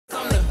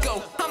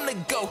the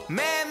GOAT.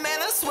 Man,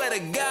 I swear to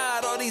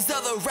God, all these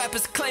other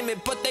rappers claim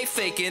it, but they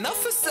faking a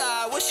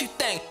facade. What you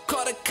think?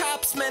 Call the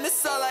cops, man,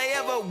 it's all I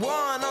ever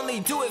want.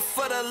 Only do it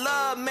for the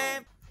love,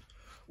 man.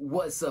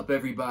 What's up,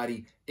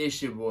 everybody?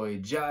 It's your boy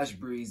Josh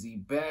Breezy,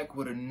 back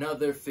with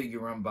another figure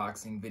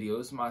unboxing video.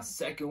 It's my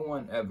second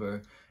one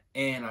ever,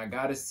 and I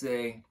gotta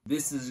say,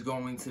 this is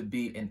going to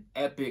be an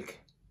epic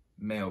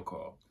mail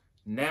call.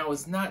 Now,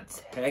 it's not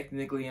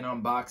technically an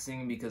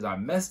unboxing because I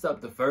messed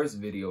up the first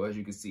video, as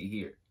you can see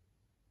here.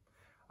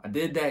 I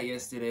did that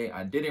yesterday.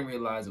 I didn't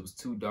realize it was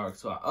too dark,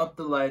 so I upped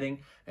the lighting,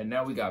 and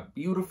now we got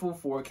beautiful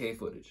 4K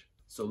footage.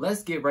 So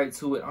let's get right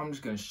to it. I'm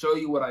just gonna show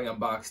you what I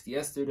unboxed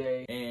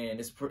yesterday, and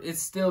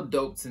it's still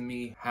dope to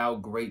me how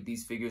great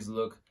these figures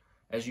look.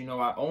 As you know,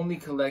 I only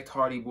collect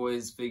Hardy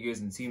Boyz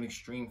figures and Team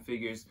Extreme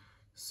figures,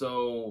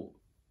 so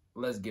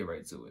let's get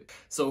right to it.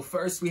 So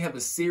first we have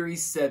a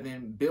Series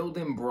 7 Build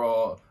and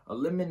Brawl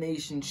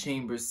Elimination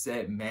Chamber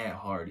set Matt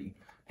Hardy.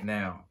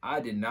 Now, I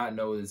did not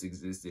know this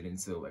existed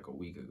until like a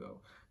week ago.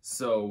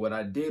 So what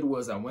I did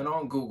was I went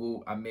on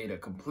Google, I made a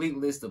complete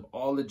list of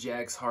all the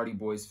Jakks Hardy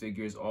Boyz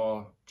figures,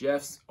 all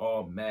Jeff's,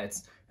 all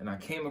Matt's, and I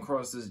came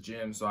across this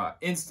gem. So I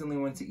instantly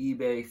went to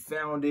eBay,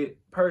 found it,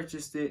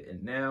 purchased it,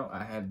 and now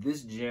I have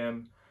this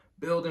gem,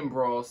 Build and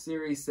Brawl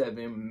Series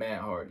 7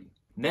 Matt Hardy.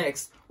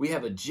 Next, we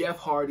have a Jeff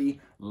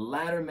Hardy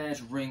ladder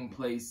match ring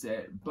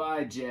playset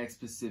by Jakks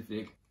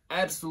Pacific.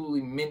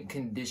 Absolutely mint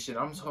condition.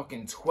 I'm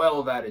talking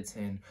 12 out of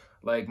 10.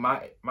 Like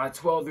my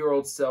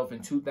 12-year-old self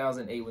in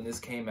 2008 when this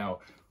came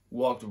out,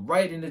 walked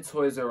right into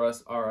Toys R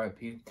Us,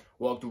 RIP,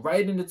 walked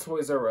right into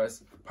Toys R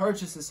Us,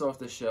 purchased this off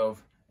the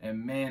shelf,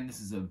 and man, this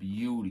is a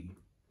beauty.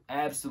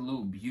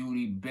 Absolute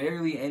beauty.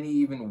 Barely any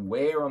even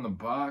wear on the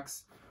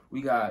box.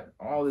 We got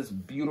all this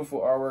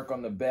beautiful artwork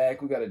on the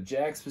back. We got a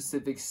Jakks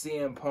Pacific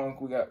CM Punk.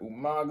 We got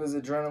Umaga's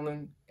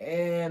Adrenaline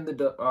and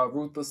the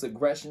Ruthless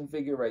Aggression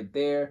figure right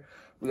there.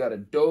 We got a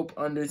dope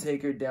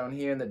Undertaker down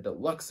here in the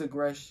Deluxe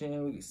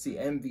Aggression. We can see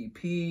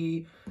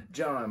MVP,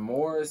 John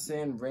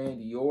Morrison,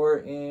 Randy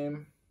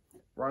Orton,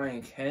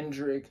 Ryan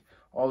Kendrick,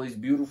 all these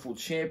beautiful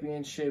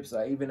championships.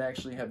 I even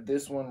actually have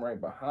this one right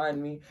behind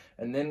me.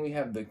 And then we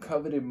have the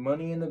coveted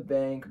Money in the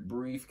Bank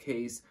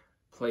briefcase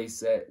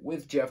playset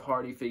with Jeff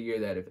Hardy figure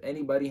that if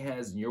anybody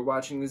has and you're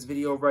watching this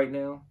video right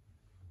now,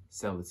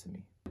 sell it to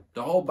me.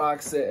 The whole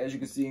box set, as you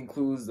can see,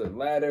 includes the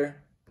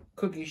ladder,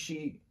 cookie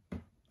sheet,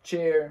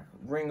 chair,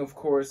 ring, of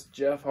course,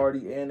 Jeff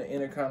Hardy, and the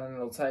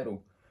Intercontinental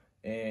title.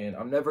 And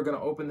I'm never going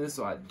to open this,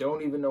 so I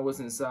don't even know what's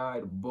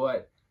inside,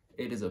 but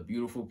it is a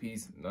beautiful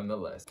piece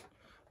nonetheless.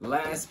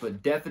 Last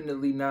but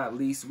definitely not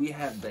least, we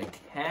have the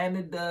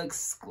Canada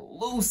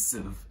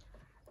exclusive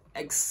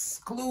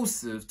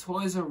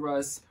Toys R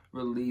Us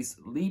release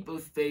Leap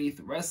of Faith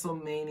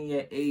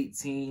WrestleMania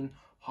 18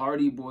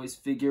 Hardy Boyz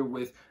figure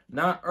with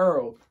not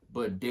Earl,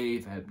 but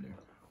Dave Hebner.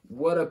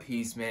 What a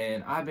piece,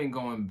 man. I've been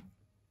going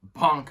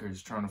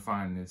bonkers trying to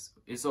find this.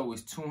 It's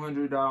always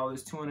 $200,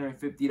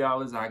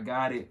 $250. I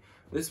got it.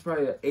 This is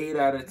probably an 8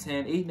 out of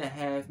 10,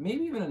 8.5,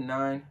 maybe even a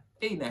 9,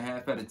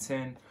 8.5 out of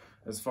 10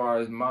 as far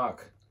as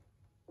mock.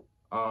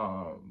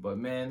 But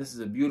man, this is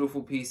a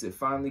beautiful piece. It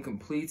finally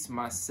completes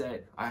my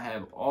set. I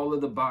have all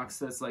of the box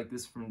sets like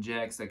this from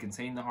Jakks that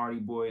contain the Hardy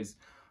Boyz.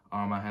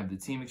 I have the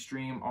Team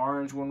Extreme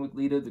orange one with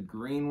Lita, the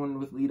green one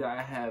with Lita.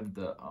 I have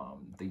the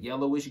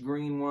yellowish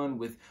green one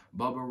with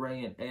Bubba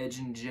Ray and Edge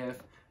and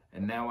Jeff.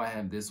 And now I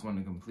have this one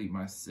to complete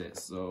my set.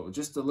 So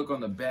just to look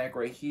on the back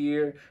right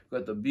here, we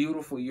got the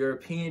beautiful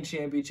European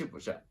Championship,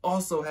 which I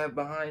also have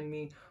behind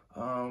me.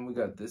 We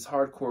got this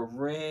hardcore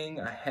ring.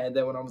 I had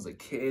that when I was a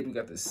kid. We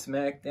got the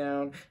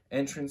SmackDown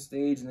entrance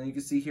stage. And then you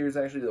can see here's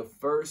actually the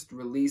first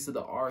release of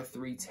the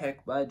R3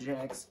 Tech by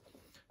Jakks.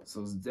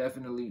 So it's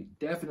definitely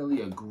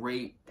a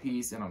great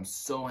piece. And I'm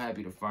so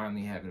happy to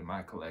finally have it in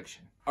my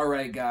collection. All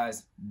right,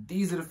 guys.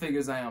 These are the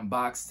figures I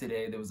unboxed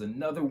today. There was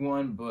another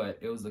one, but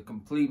it was a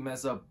complete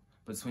mess up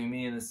between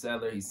me and the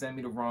seller. He sent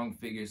me the wrong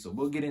figure. So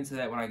we'll get into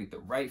that when I get the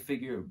right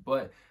figure.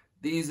 But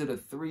these are the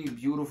 3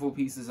 beautiful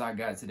pieces I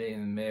got today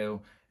in the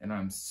mail, and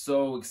I'm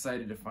so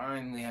excited to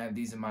finally have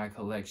these in my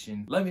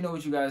collection. Let me know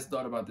what you guys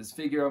thought about this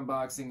figure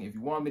unboxing. If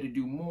you want me to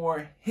do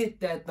more, hit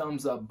that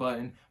thumbs up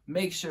button.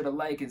 Make sure to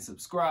like and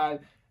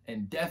subscribe,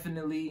 and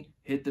definitely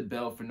hit the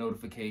bell for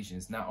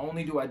notifications. Not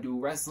only do I do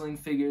wrestling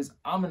figures,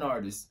 I'm an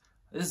artist.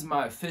 This is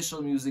my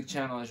official music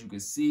channel, as you can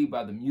see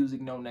by the music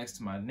note next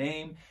to my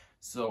name.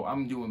 So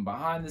I'm doing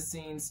behind the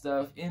scenes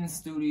stuff, in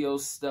studio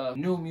stuff,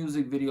 new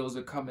music videos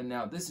are coming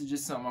out. This is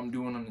just something I'm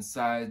doing on the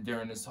side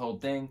during this whole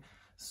thing.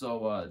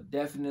 So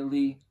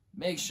definitely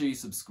make sure you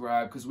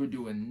subscribe because we're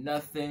doing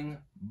nothing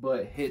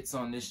but hits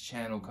on this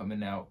channel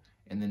coming out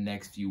in the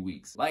next few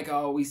weeks. Like I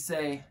always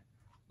say,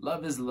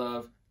 love is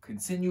love.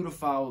 Continue to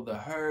follow the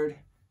herd.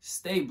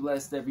 Stay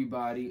blessed,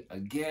 everybody.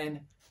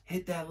 Again,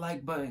 hit that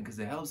like button because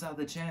it helps out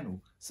the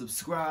channel.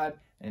 Subscribe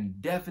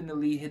and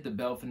definitely hit the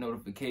bell for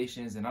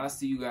notifications. And I'll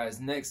see you guys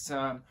next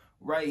time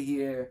right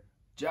here.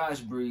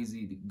 Josh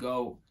Breezy, the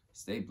GOAT.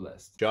 Stay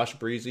blessed. Josh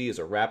Breezy is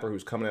a rapper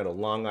who's coming out of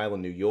Long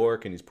Island, New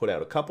York, and he's put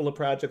out a couple of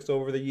projects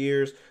over the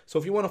years. So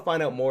if you want to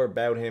find out more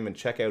about him and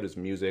check out his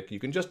music, you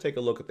can just take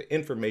a look at the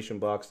information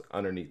box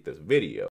underneath this video.